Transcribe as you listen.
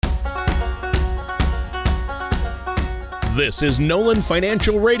This is Nolan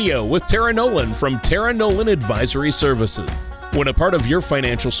Financial Radio with Tara Nolan from Tara Nolan Advisory Services. When a part of your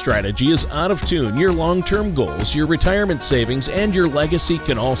financial strategy is out of tune, your long-term goals, your retirement savings, and your legacy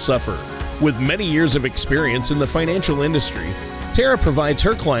can all suffer. With many years of experience in the financial industry, Tara provides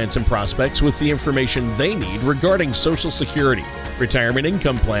her clients and prospects with the information they need regarding Social Security, retirement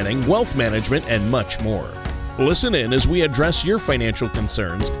income planning, wealth management, and much more. Listen in as we address your financial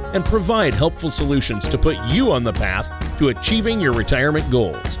concerns and provide helpful solutions to put you on the path to achieving your retirement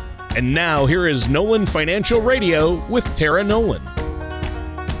goals. And now, here is Nolan Financial Radio with Tara Nolan.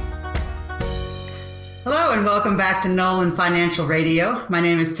 Hello and welcome back to Nolan Financial Radio. My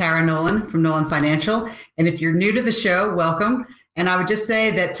name is Tara Nolan from Nolan Financial. And if you're new to the show, welcome. And I would just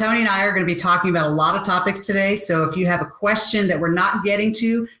say that Tony and I are going to be talking about a lot of topics today. So if you have a question that we're not getting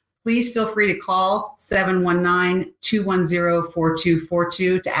to, please feel free to call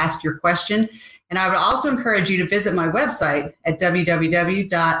 719-210-4242 to ask your question. And I would also encourage you to visit my website at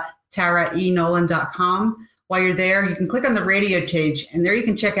www.taraenolan.com. While you're there, you can click on the radio page, and there you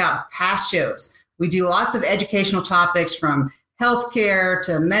can check out past shows. We do lots of educational topics from healthcare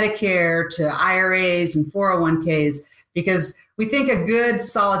to Medicare to IRAs and 401ks, because we think a good,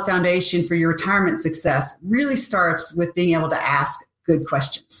 solid foundation for your retirement success really starts with being able to ask good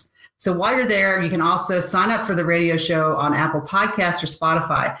questions. So while you're there, you can also sign up for the radio show on Apple Podcasts or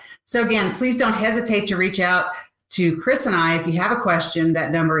Spotify. So again, please don't hesitate to reach out to Chris and I if you have a question.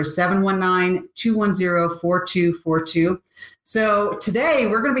 That number is 719-210-4242. So today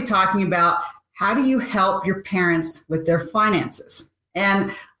we're going to be talking about how do you help your parents with their finances?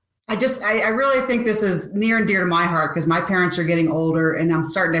 And I really think this is near and dear to my heart because my parents are getting older and I'm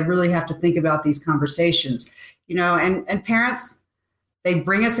starting to really have to think about these conversations, and parents, they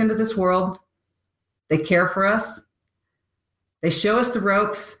bring us into this world. They care for us. They show us the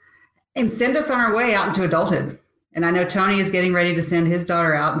ropes and send us on our way out into adulthood. And I know Tony is getting ready to send his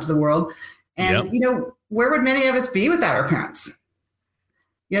daughter out into the world. And, where would many of us be without our parents?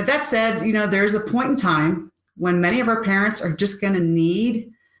 That said, there's a point in time when many of our parents are just going to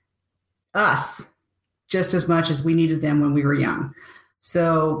need us just as much as we needed them when we were young.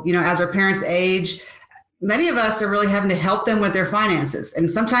 So, as our parents age, many of us are really having to help them with their finances.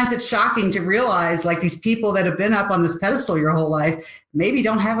 And sometimes it's shocking to realize like these people that have been up on this pedestal your whole life maybe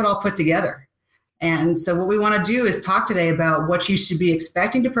don't have it all put together. And so what we want to do is talk today about what you should be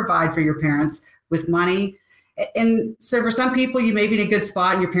expecting to provide for your parents with money. And so for some people, you may be in a good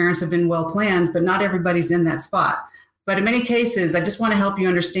spot and your parents have been well planned, but not everybody's in that spot. But in many cases, I just want to help you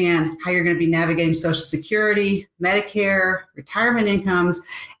understand how you're going to be navigating Social Security, Medicare, retirement incomes,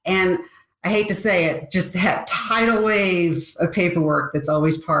 and I hate to say it, just that tidal wave of paperwork that's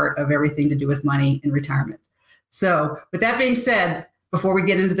always part of everything to do with money and retirement. So with that being said, before we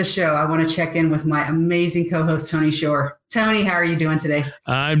get into the show, I want to check in with my amazing co-host, Tony Shore. Tony, how are you doing today?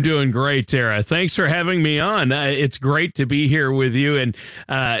 I'm doing great, Tara. Thanks for having me on. It's great to be here with you. And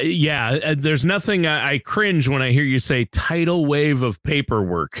there's nothing I cringe when I hear you say tidal wave of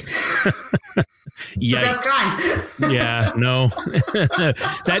paperwork. The best kind. Yeah, no,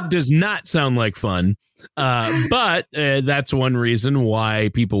 that does not sound like fun. But that's one reason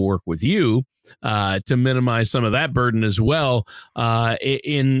why people work with you. To minimize some of that burden as well,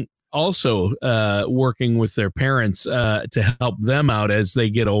 in also working with their parents to help them out as they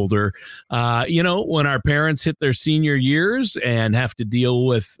get older. When our parents hit their senior years and have to deal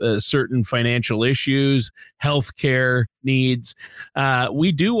with certain financial issues, healthcare needs,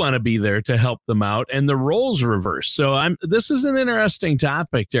 we do want to be there to help them out, and the roles reverse. So this is an interesting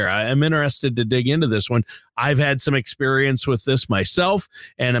topic there. I'm interested to dig into this one. I've had some experience with this myself,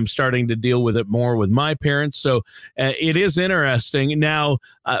 and I'm starting to deal with it more with my parents. So it is interesting. Now,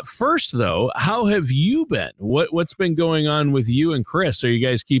 first, though, how have you been? What's been going on with you and Chris? Are you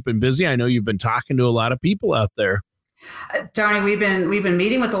guys keeping busy? I know you've been talking to a lot of people out there. Tony, we've been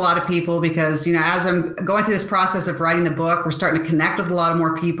meeting with a lot of people because, as I'm going through this process of writing the book, we're starting to connect with a lot of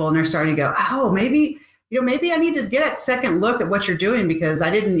more people, and they're starting to go, oh, maybe I need to get a second look at what you're doing because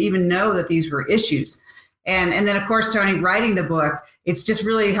I didn't even know that these were issues. And then, of course, Tony, writing the book, it's just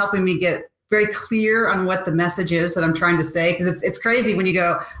really helping me get very clear on what the message is that I'm trying to say. Because it's crazy when you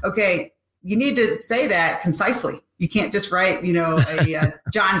go, okay, you need to say that concisely. You can't just write, a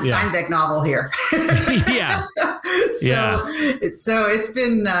John Steinbeck novel here. Yeah. So it's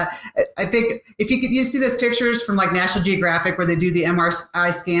been, I think if you see those pictures from like National Geographic where they do the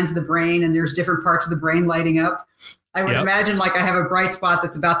MRI scans of the brain and there's different parts of the brain lighting up. I would imagine like I have a bright spot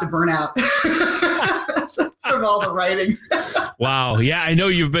that's about to burn out from all the writing. Wow. Yeah, I know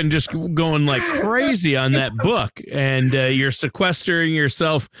you've been just going like crazy on that book, and you're sequestering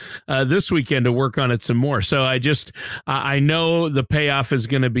yourself this weekend to work on it some more. So I know the payoff is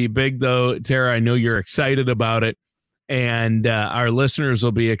going to be big, though. Tara, I know you're excited about it, and our listeners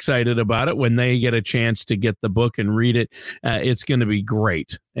will be excited about it when they get a chance to get the book and read it. It's going to be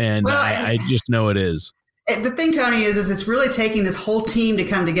great, and I just know it is. The thing, Tony, is it's really taking this whole team to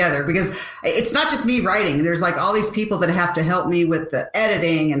come together, because it's not just me writing. There's like all these people that have to help me with the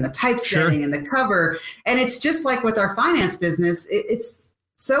editing and the typesetting and the cover. And it's just like with our finance business, it's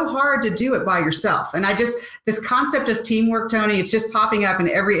so hard to do it by yourself. And this concept of teamwork, Tony, it's just popping up in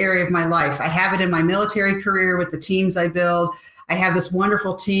every area of my life. I have it in my military career with the teams I build. I have this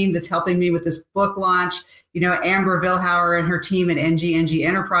wonderful team that's helping me with this book launch. Amber Vilhauer and her team at NG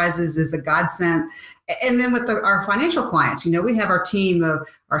Enterprises is a godsend. And then with our financial clients, we have our team of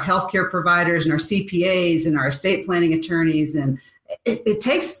our healthcare providers and our CPAs and our estate planning attorneys. And it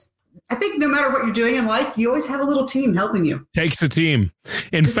takes, I think no matter what you're doing in life, you always have a little team helping you. Takes a team.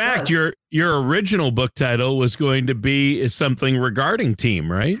 In fact, your original book title was going to be something regarding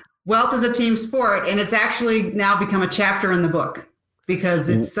team, right? Wealth is a team sport. And it's actually now become a chapter in the book, because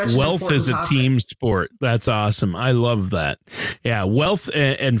it's such wealth is a team sport. That's awesome. I love that. Yeah, wealth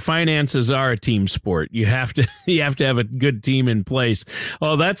and finances are a team sport. You have to have a good team in place.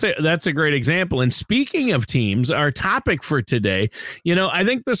 Oh, that's a great example. And speaking of teams, our topic for today, I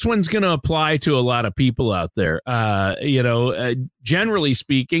think this one's going to apply to a lot of people out there. Generally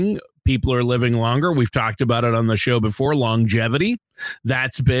speaking, people are living longer. We've talked about it on the show before. Longevity,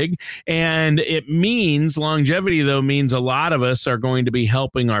 that's big. And it means longevity, though, means a lot of us are going to be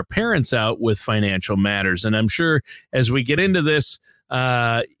helping our parents out with financial matters. And I'm sure as we get into this,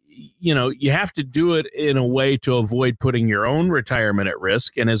 you have to do it in a way to avoid putting your own retirement at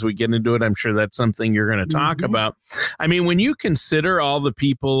risk. And as we get into it, I'm sure that's something you're going to talk about. I mean, when you consider all the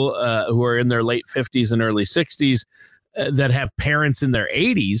people who are in their late 50s and early 60s that have parents in their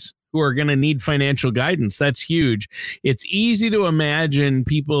 80s, who are going to need financial guidance. That's huge. It's easy to imagine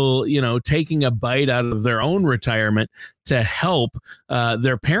people, taking a bite out of their own retirement to help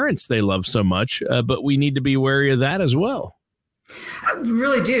their parents they love so much. But we need to be wary of that as well. I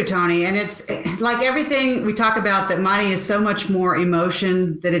really do, Tony. And it's like everything we talk about, that money is so much more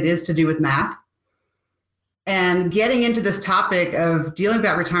emotion than it is to do with math. And getting into this topic of dealing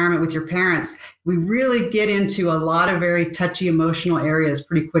about retirement with your parents, we really get into a lot of very touchy emotional areas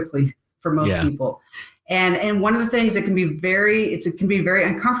pretty quickly for most people. And one of the things that can be it can be a very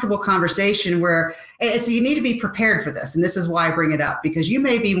uncomfortable conversation where you need to be prepared for this. And this is why I bring it up, because you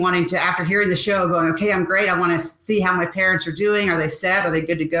may be wanting to, after hearing the show, going, okay, I'm great. I want to see how my parents are doing. Are they set? Are they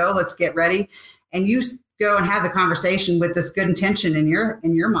good to go? Let's get ready. And you go and have the conversation with this good intention in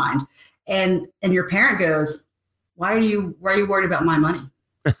your mind. And your parent goes, why are you worried about my money?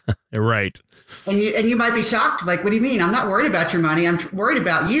 Right. And you might be shocked. Like, what do you mean? I'm not worried about your money. I'm worried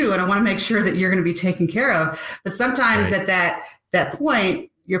about you. And I want to make sure that you're going to be taken care of. But sometimes at that point,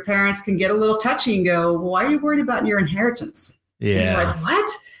 your parents can get a little touchy and go, well, why are you worried about your inheritance? Yeah. And you're like,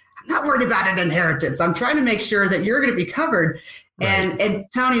 what? I'm not worried about an inheritance. I'm trying to make sure that you're going to be covered. Right. And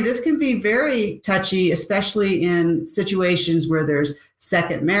Tony, this can be very touchy, especially in situations where there's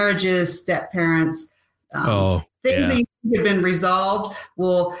second marriages, step parents, things that have been resolved.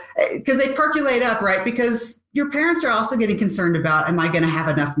 Well, because they percolate up, right? Because your parents are also getting concerned about, am I going to have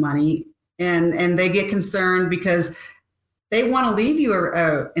enough money? And they get concerned because they want to leave you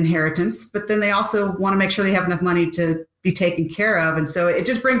a inheritance, but then they also want to make sure they have enough money to be taken care of. And so it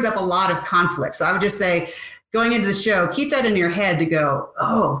just brings up a lot of conflict. So I would just say, going into the show, keep that in your head to go,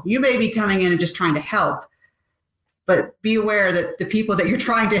 oh, you may be coming in and just trying to help, but be aware that the people that you're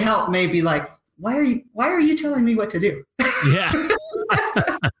trying to help may be like, why are you telling me what to do? Yeah.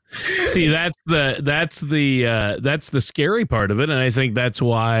 See, that's the scary part of it. And I think that's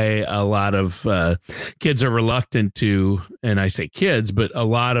why a lot of kids are reluctant to, and I say kids, but a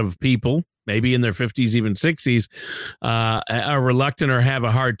lot of people, maybe in their 50s, even 60s, are reluctant or have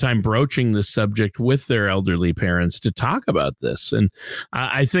a hard time broaching this subject with their elderly parents to talk about this. And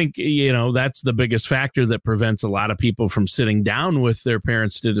I think, that's the biggest factor that prevents a lot of people from sitting down with their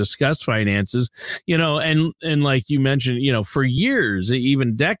parents to discuss finances, and like you mentioned, for years,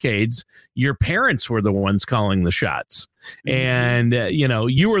 even decades, your parents were the ones calling the shots. And,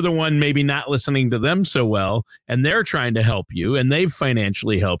 you were the one maybe not listening to them so well, and they're trying to help you, and they've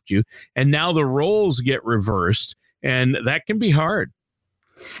financially helped you. And now the roles get reversed, and that can be hard.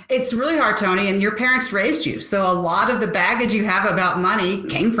 It's really hard, Tony, and your parents raised you. So a lot of the baggage you have about money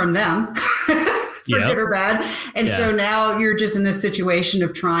came from them. good or bad. And so now you're just in this situation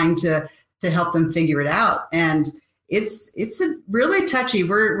of trying to help them figure it out. And it's a really touchy.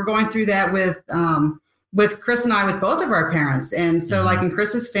 We're going through that with Chris and I, with both of our parents. And so like in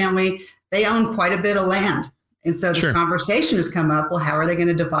Chris's family, they own quite a bit of land. And so this conversation has come up. Well, how are they going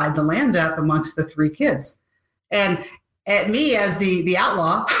to divide the land up amongst the 3 kids? And at me as the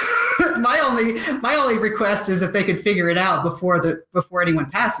outlaw, my only request is if they could figure it out before anyone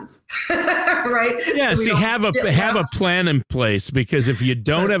passes. Right? Yeah. So have a plan in place, because if you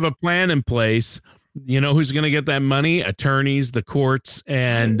don't have a plan in place, you know who's going to get that money? Attorneys, the courts,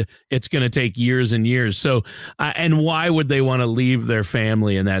 and it's going to take years and years. So, and why would they want to leave their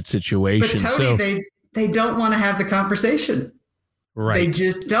family in that situation? But Tony, they don't want to have the conversation. Right. They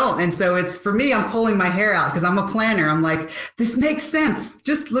just don't. And so it's, for me, I'm pulling my hair out because I'm a planner. I'm like, this makes sense.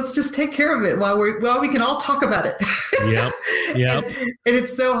 Let's just take care of it while we can all talk about it. Yep. And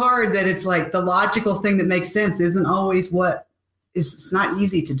it's so hard that it's like the logical thing that makes sense isn't always it's not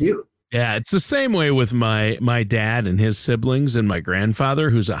easy to do. Yeah. It's the same way with my dad and his siblings and my grandfather,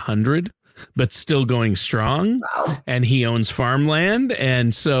 who's 100, but still going strong. Wow. And he owns farmland.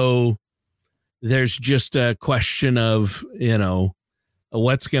 And so there's just a question of,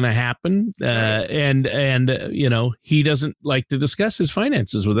 what's going to happen. And he doesn't like to discuss his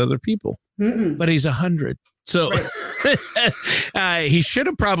finances with other people, but he's 100. So he should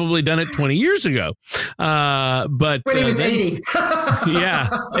have probably done it 20 years ago. But when he was 80. Yeah,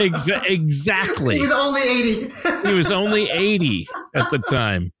 exactly. He was only 80. He was only 80 at the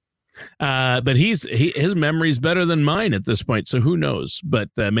time. But his memory's better than mine at this point. So who knows? But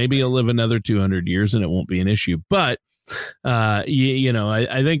maybe he'll live another 200 years and it won't be an issue. But I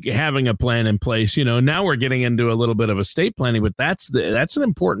think having a plan in place, now we're getting into a little bit of estate planning, but that's an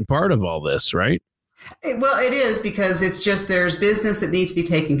important part of all this, right? Well, it is, because it's just, there's business that needs to be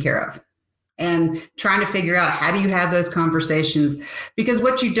taken care of, and trying to figure out how do you have those conversations, because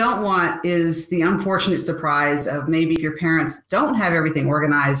what you don't want is the unfortunate surprise of maybe if your parents don't have everything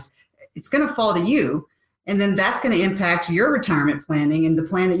organized, it's going to fall to you. And then that's going to impact your retirement planning and the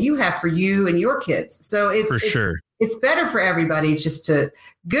plan that you have for you and your kids. So it's better for everybody just to,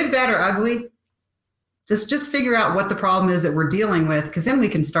 good, bad, or ugly, just figure out what the problem is that we're dealing with, because then we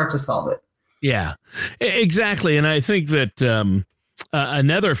can start to solve it. Yeah, exactly. And I think that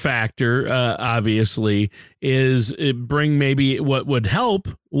another factor, obviously, is bring maybe what would help.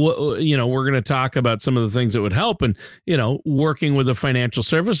 We're going to talk about some of the things that would help, and working with a financial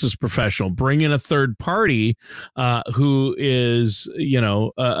services professional, bring in a third party who is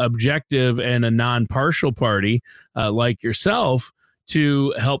objective and a non-partial party like yourself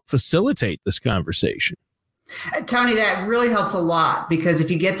to help facilitate this conversation. Tony, that really helps a lot, because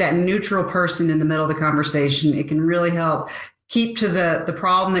if you get that neutral person in the middle of the conversation, it can really help keep to the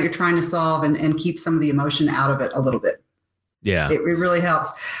problem that you're trying to solve and keep some of the emotion out of it a little bit. Yeah, it really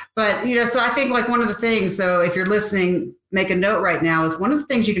helps. But, so I think like one of the things, so if you're listening, make a note right now, is one of the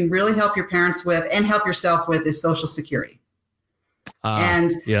things you can really help your parents with and help yourself with is Social Security.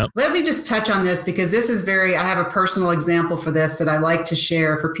 Let me just touch on this, because this is I have a personal example for this that I like to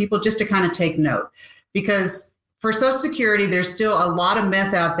share for people just to kind of take note. Because for Social Security, there's still a lot of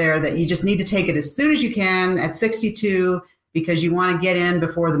myth out there that you just need to take it as soon as you can at 62 because you want to get in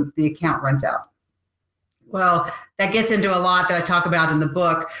before the account runs out. Well, that gets into a lot that I talk about in the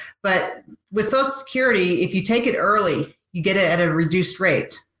book. But with Social Security, if you take it early, you get it at a reduced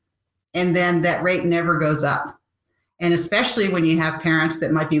rate. And then that rate never goes up. And especially when you have parents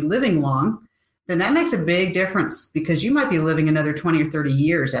that might be living long, then that makes a big difference, because you might be living another 20 or 30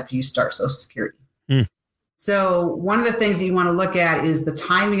 years after you start Social Security. So one of the things you want to look at is the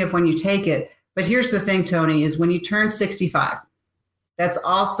timing of when you take it. But here's the thing, Tony, is when you turn 65, that's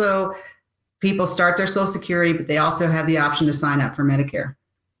also, people start their Social Security, but they also have the option to sign up for Medicare.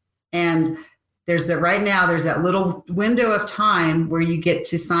 And right now, there's that little window of time where you get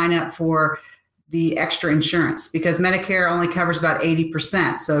to sign up for the extra insurance, because Medicare only covers about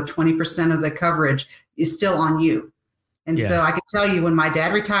 80%. So 20% of the coverage is still on you. And so I can tell you, when my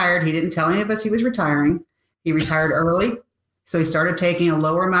dad retired, he didn't tell any of us he was retiring. He retired early. So he started taking a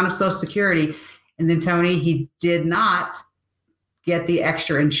lower amount of Social Security. And then, Tony, he did not get the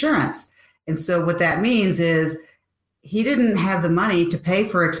extra insurance. And so what that means is he didn't have the money to pay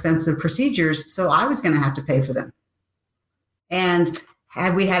for expensive procedures. So I was going to have to pay for them. And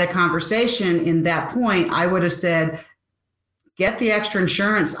had we had a conversation in that point, I would have said, get the extra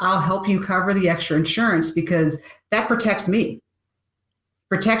insurance. I'll help you cover the extra insurance, because that protects me.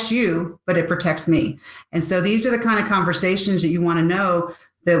 Protects you, but it protects me. And so these are the kind of conversations that you want to know,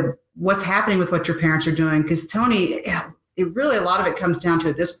 that what's happening with what your parents are doing. Because Tony, it really, a lot of it comes down to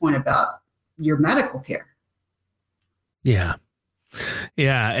at this point about your medical care. Yeah.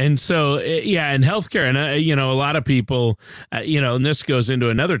 Yeah. And so, and healthcare. And, a lot of people, and this goes into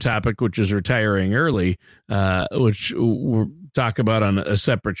another topic, which is retiring early, which we'll talk about on a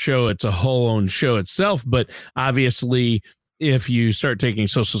separate show. It's a whole own show itself. But obviously, if you start taking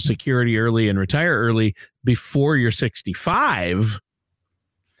Social Security early and retire early before you're 65,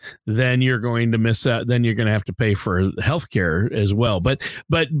 then you're going to miss out. Then you're going to have to pay for healthcare as well. But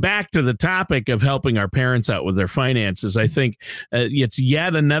back to the topic of helping our parents out with their finances, I think it's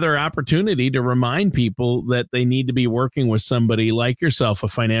yet another opportunity to remind people that they need to be working with somebody like yourself, a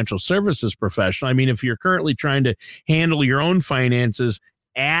financial services professional. I mean, if you're currently trying to handle your own finances,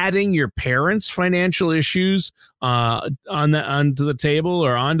 adding your parents' financial issues onto the table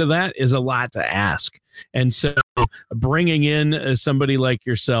or onto that is a lot to ask. And so bringing in somebody like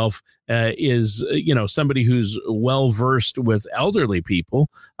yourself is, somebody who's well-versed with elderly people.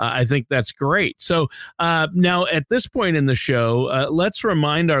 I think that's great. So now at this point in the show, let's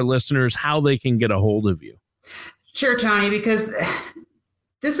remind our listeners how they can get a hold of you. Sure, Tony, because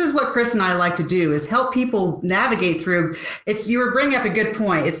this is what Chris and I like to do, is help people navigate through. You were bringing up a good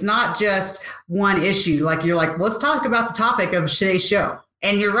point. It's not just one issue. Like you're like, let's talk about the topic of today's show.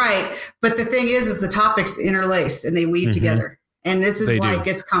 And you're right. But the thing is the topics interlace and they weave together. And this is why it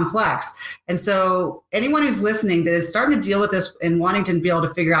gets complex. And so anyone who's listening that is starting to deal with this and wanting to be able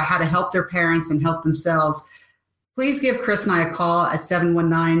to figure out how to help their parents and help themselves, please give Chris and I a call at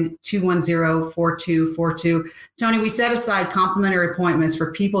 719-210-4242. Tony, we set aside complimentary appointments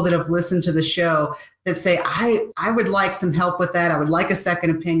for people that have listened to the show that say, I would like some help with that. I would like a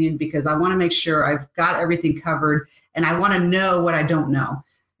second opinion because I want to make sure I've got everything covered and I want to know what I don't know.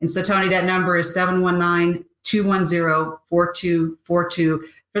 And so, Tony, that number is 719-210-4242.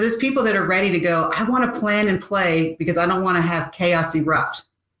 For those people that are ready to go, I want to plan and play because I don't want to have chaos erupt.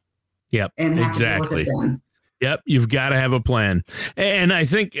 Yep, and have exactly. to deal with it then. Yep, you've got to have a plan. And I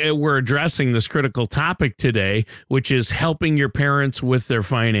think we're addressing this critical topic today, which is helping your parents with their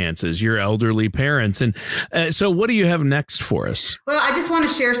finances, your elderly parents. And so what do you have next for us? Well, I just want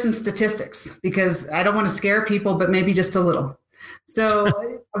to share some statistics because I don't want to scare people, but maybe just a little.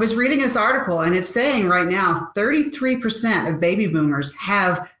 So I was reading this article and it's saying right now, 33% of baby boomers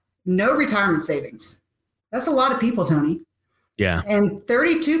have no retirement savings. That's a lot of people, Tony. Yeah. And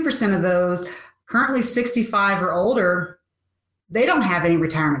 32% of those currently 65 or older, they don't have any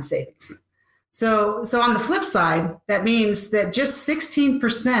retirement savings. So on the flip side, that means that just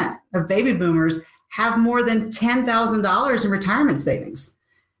 16% of baby boomers have more than $10,000 in retirement savings.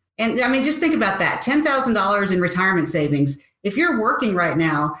 And I mean, just think about that, $10,000 in retirement savings. If you're working right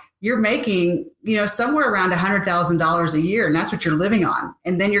now, you're making, somewhere around $100,000 a year, and that's what you're living on.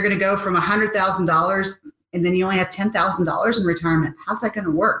 And then you're going to go from $100,000 and then you only have $10,000 in retirement. How's that going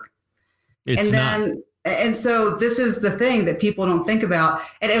to work? And so this is the thing that people don't think about.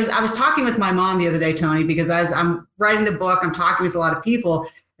 And I was talking with my mom the other day, Tony, because as I'm writing the book, I'm talking with a lot of people.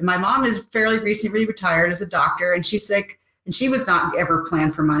 And my mom is fairly recently retired as a doctor, and she's sick, and she was not ever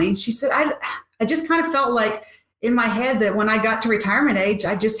planned for money. And she said, I just kind of felt like in my head that when I got to retirement age,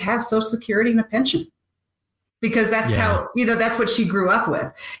 I just have Social Security and a pension because that's how, that's what she grew up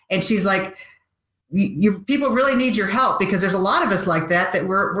with. And she's like, people really need your help because there's a lot of us like that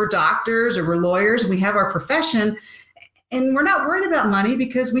we're doctors or we're lawyers and we have our profession and we're not worried about money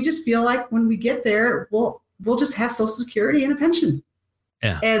because we just feel like when we get there, we'll just have Social Security and a pension.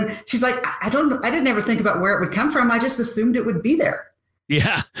 Yeah. And she's like, I didn't ever think about where it would come from. I just assumed it would be there.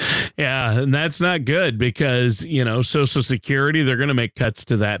 Yeah. Yeah. And that's not good because, Social Security, they're going to make cuts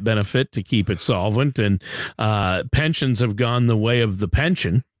to that benefit to keep it solvent. And pensions have gone the way of the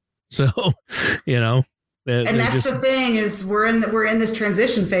pension. So, and that's the thing is we're in this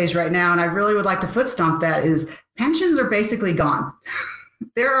transition phase right now. And I really would like to foot stomp that is pensions are basically gone.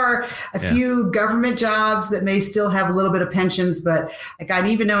 There are a few government jobs that may still have a little bit of pensions, but like I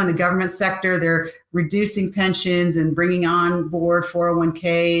even know in the government sector, they're reducing pensions and bringing on board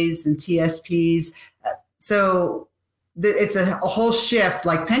 401ks and TSPs. So it's a whole shift.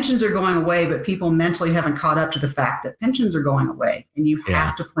 Like pensions are going away, but people mentally haven't caught up to the fact that pensions are going away and you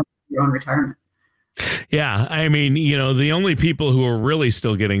have to plan your own retirement. Yeah. I mean, the only people who are really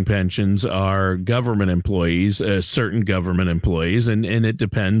still getting pensions are government employees, certain government employees, and it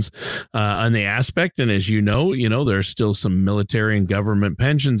depends on the aspect. And as you know, there's still some military and government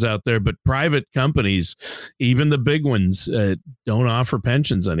pensions out there, but private companies, even the big ones, don't offer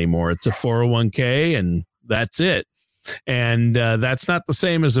pensions anymore. It's a 401k and that's it. And that's not the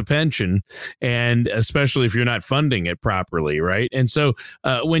same as a pension, and especially if you're not funding it properly, right? And so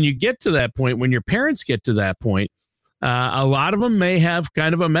when you get to that point, when your parents get to that point, a lot of them may have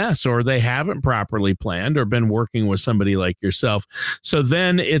kind of a mess, or they haven't properly planned or been working with somebody like yourself. So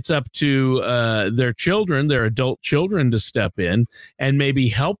then it's up to their children, their adult children, to step in and maybe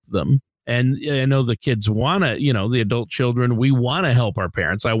help them. And I know the kids want to, the adult children, we want to help our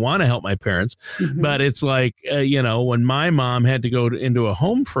parents. I want to help my parents. Mm-hmm. But it's like, when my mom had to go into a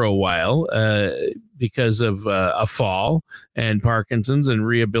home for a while because of a fall and Parkinson's and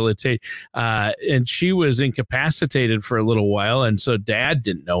rehabilitate. And she was incapacitated for a little while. And so dad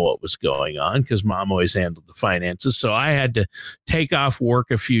didn't know what was going on because mom always handled the finances. So I had to take off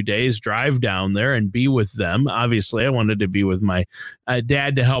work a few days, drive down there and be with them. Obviously, I wanted to be with my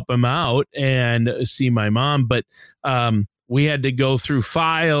dad to help him out and see my mom. But we had to go through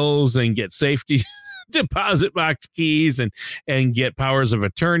files and get safety deposit box keys and get powers of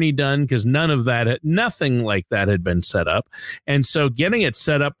attorney done, because nothing like that had been set up. And so getting it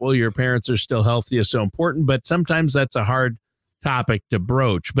set up while your parents are still healthy is so important, but sometimes that's a hard topic to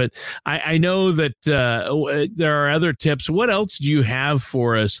broach. But I know that there are other tips. What else do you have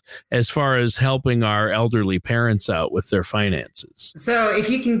for us as far as helping our elderly parents out with their finances? So if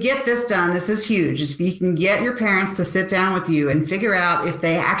you can get this done, this is huge. If you can get your parents to sit down with you and figure out if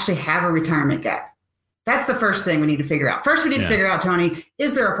they actually have a retirement gap. That's the first thing we need to figure out. First, we need to figure out, Tony,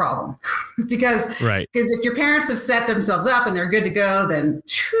 is there a problem? because if your parents have set themselves up and they're good to go, then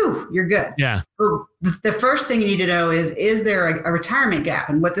you're good. Yeah. The first thing you need to know is there a retirement gap?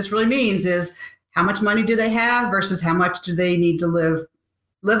 And what this really means is how much money do they have versus how much do they need to live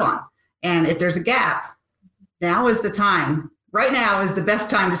on? And if there's a gap, now is the time. Right now is the best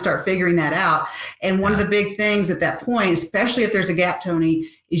time to start figuring that out. And one of the big things at that point, especially if there's a gap, Tony,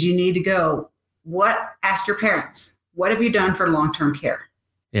 is you need to go, ask your parents, what have you done for long-term care?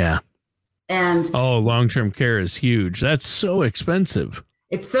 Yeah. And long-term care is huge. That's so expensive.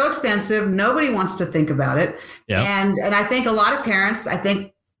 It's so expensive. Nobody wants to think about it. Yep. And I think a lot of parents,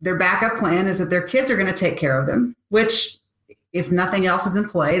 their backup plan is that their kids are going to take care of them, which if nothing else is in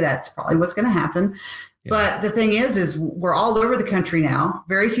play, that's probably what's going to happen. Yeah. But the thing is we're all over the country now.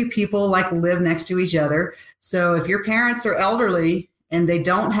 Very few people live next to each other. So if your parents are elderly and they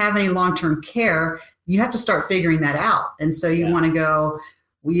don't have any long-term care, you have to start figuring that out. And so we want to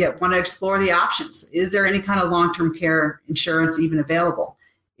explore the options. Is there any kind of long-term care insurance even available?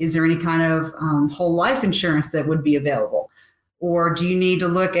 Is there any kind of whole life insurance that would be available? Or do you need to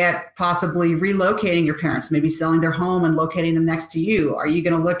look at possibly relocating your parents, maybe selling their home and locating them next to you? Are you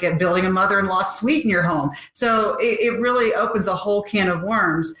going to look at building a mother-in-law suite in your home? So it really opens a whole can of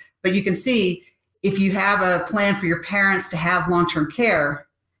worms. But you can see, if you have a plan for your parents to have long-term care,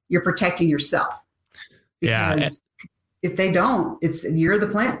 you're protecting yourself. Because if they don't, you're the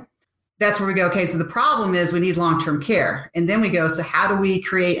plan. That's where we go. Okay, so the problem is we need long-term care. And then we go, so how do we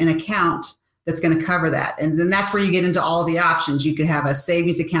create an account that's going to cover that? And then that's where you get into all the options. You could have a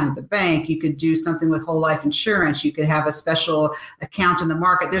savings account at the bank. You could do something with whole life insurance. You could have a special account in the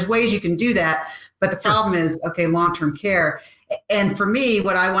market. There's ways you can do that. But the problem is, long-term care. And for me,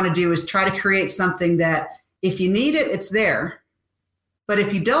 what I want to do is try to create something that if you need it, it's there. But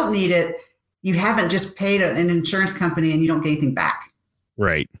if you don't need it, you haven't just paid an insurance company and you don't get anything back.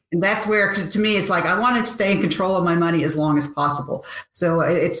 Right. And that's where, to me, it's I want to stay in control of my money as long as possible. So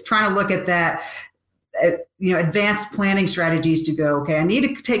it's trying to look at that, advanced planning strategies to go, okay, I need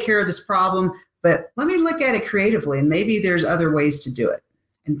to take care of this problem, but let me look at it creatively. And maybe there's other ways to do it.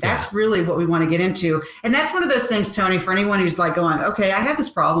 And that's really what we want to get into. And that's one of those things, Tony, for anyone who's going, okay, I have this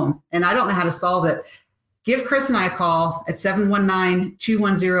problem and I don't know how to solve it. Give Chris and I a call at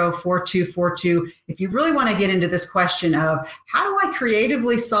 719-210-4242. If you really want to get into this question of how do I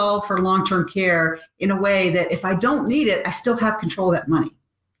creatively solve for long-term care in a way that if I don't need it, I still have control of that money.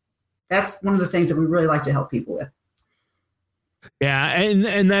 That's one of the things that we really like to help people with. Yeah,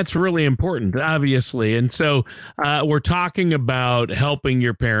 and that's really important, obviously. And so we're talking about helping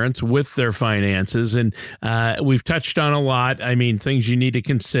your parents with their finances. And we've touched on a lot. I mean, things you need to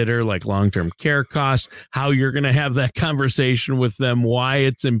consider, like long-term care costs, how you're going to have that conversation with them, why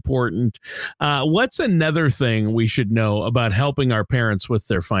it's important. What's another thing we should know about helping our parents with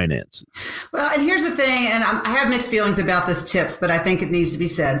their finances? Well, and here's the thing, and I have mixed feelings about this tip, but I think it needs to be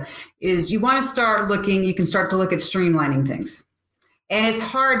said, is you can start to look at streamlining things. And it's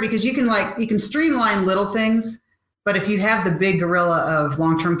hard because you can streamline little things, but if you have the big gorilla of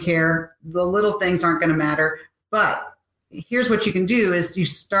long-term care, the little things aren't going to matter. But here's what you can do is you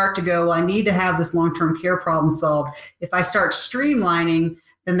start to go, well, I need to have this long-term care problem solved. If I start streamlining,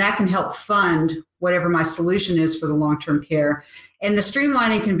 then that can help fund whatever my solution is for the long-term care. And the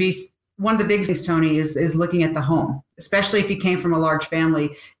streamlining can be one of the big things, Tony, is looking at the home, especially if you came from a large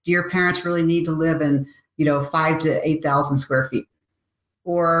family. Do your parents really need to live in 5 to 8,000 square feet?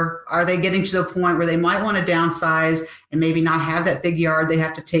 Or are they getting to the point where they might want to downsize and maybe not have that big yard they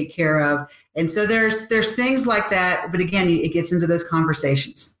have to take care of? And so there's things like that. But again, it gets into those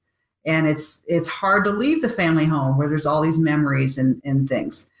conversations. And it's hard to leave the family home where there's all these memories and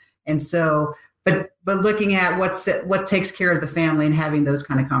things. And so, but looking at what takes care of the family and having those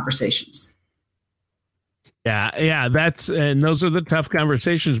kind of conversations. Yeah, and those are the tough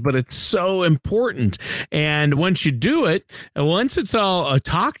conversations, but it's so important. And once you do it, once it's all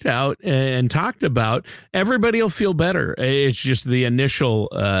talked out and talked about, everybody will feel better. It's just the initial,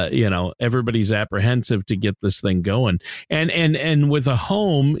 everybody's apprehensive to get this thing going. And with a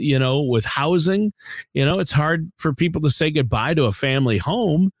home, with housing, it's hard for people to say goodbye to a family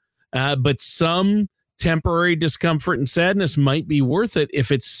home, but some temporary discomfort and sadness might be worth it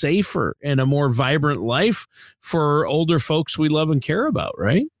if it's safer and a more vibrant life for older folks we love and care about,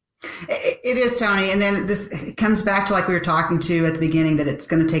 right? It is, Tony. And then this comes back to, like we were talking to at the beginning, that it's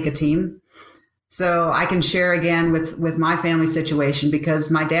going to take a team. So I can share again with my family situation,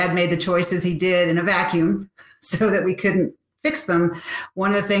 because my dad made the choices he did in a vacuum so that we couldn't fix them. One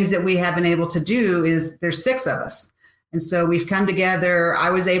of the things that we have been able to do is there's 6 of us. And so we've come together.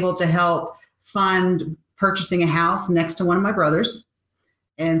 I was able to help fund purchasing a house next to one of my brothers.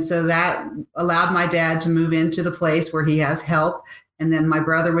 And so that allowed my dad to move into the place where he has help. And then my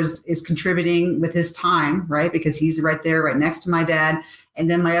brother is contributing with his time, right? Because he's right there, right next to my dad.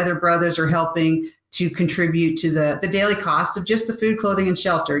 And then my other brothers are helping to contribute to the daily cost of just the food, clothing, and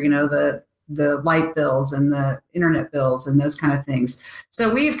shelter, the light bills and the internet bills and those kind of things.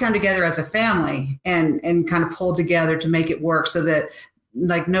 So we've come together as a family and kind of pulled together to make it work so that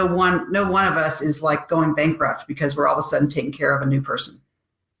like no one of us is like going bankrupt because we're all of a sudden taking care of a new person.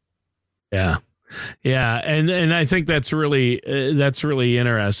 Yeah. And I think that's really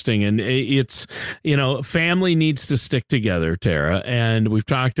interesting. And it's, family needs to stick together, Tara. And we've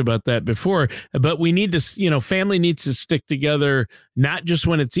talked about that before, but we need to, family needs to stick together, not just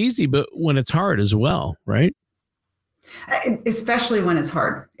when it's easy, but when it's hard as well. Right. Especially when it's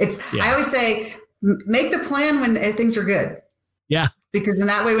hard. I always say, make the plan when things are good. Yeah. Because in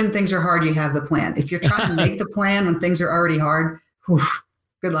that way, when things are hard, you have the plan. If you're trying to make the plan when things are already hard,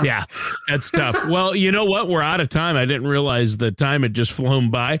 good luck. Yeah, that's tough. Well, you know what? We're out of time. I didn't realize the time had just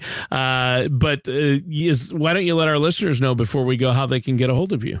flown by. But why don't you let our listeners know before we go how they can get a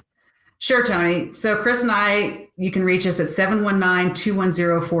hold of you? Sure, Tony. So Chris and I, you can reach us at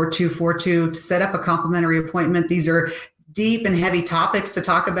 719-210-4242 to set up a complimentary appointment. These are deep and heavy topics to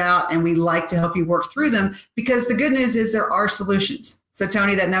talk about, and we like to help you work through them, because the good news is there are solutions. So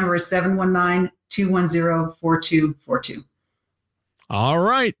Tony, that number is 719-210-4242. All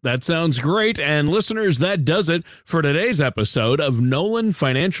right. That sounds great. And listeners, that does it for today's episode of Nolan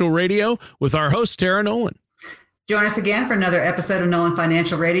Financial Radio with our host, Tara Nolan. Join us again for another episode of Nolan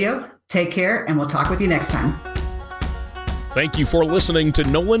Financial Radio. Take care, and we'll talk with you next time. Thank you for listening to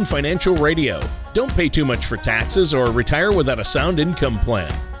Nolan Financial Radio. Don't pay too much for taxes or retire without a sound income plan.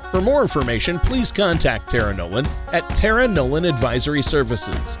 For more information, please contact Tara Nolan at Tara Nolan Advisory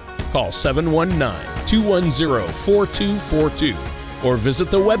Services. Call 719-210-4242 or visit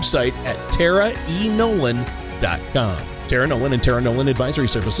the website at taraenolan.com. Tara Nolan and Tara Nolan Advisory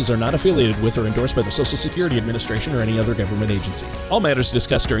Services are not affiliated with or endorsed by the Social Security Administration or any other government agency. All matters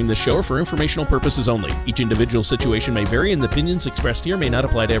discussed during this show are for informational purposes only. Each individual situation may vary, and the opinions expressed here may not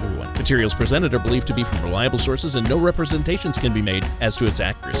apply to everyone. Materials presented are believed to be from reliable sources, and no representations can be made as to its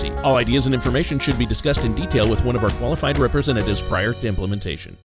accuracy. All ideas and information should be discussed in detail with one of our qualified representatives prior to implementation.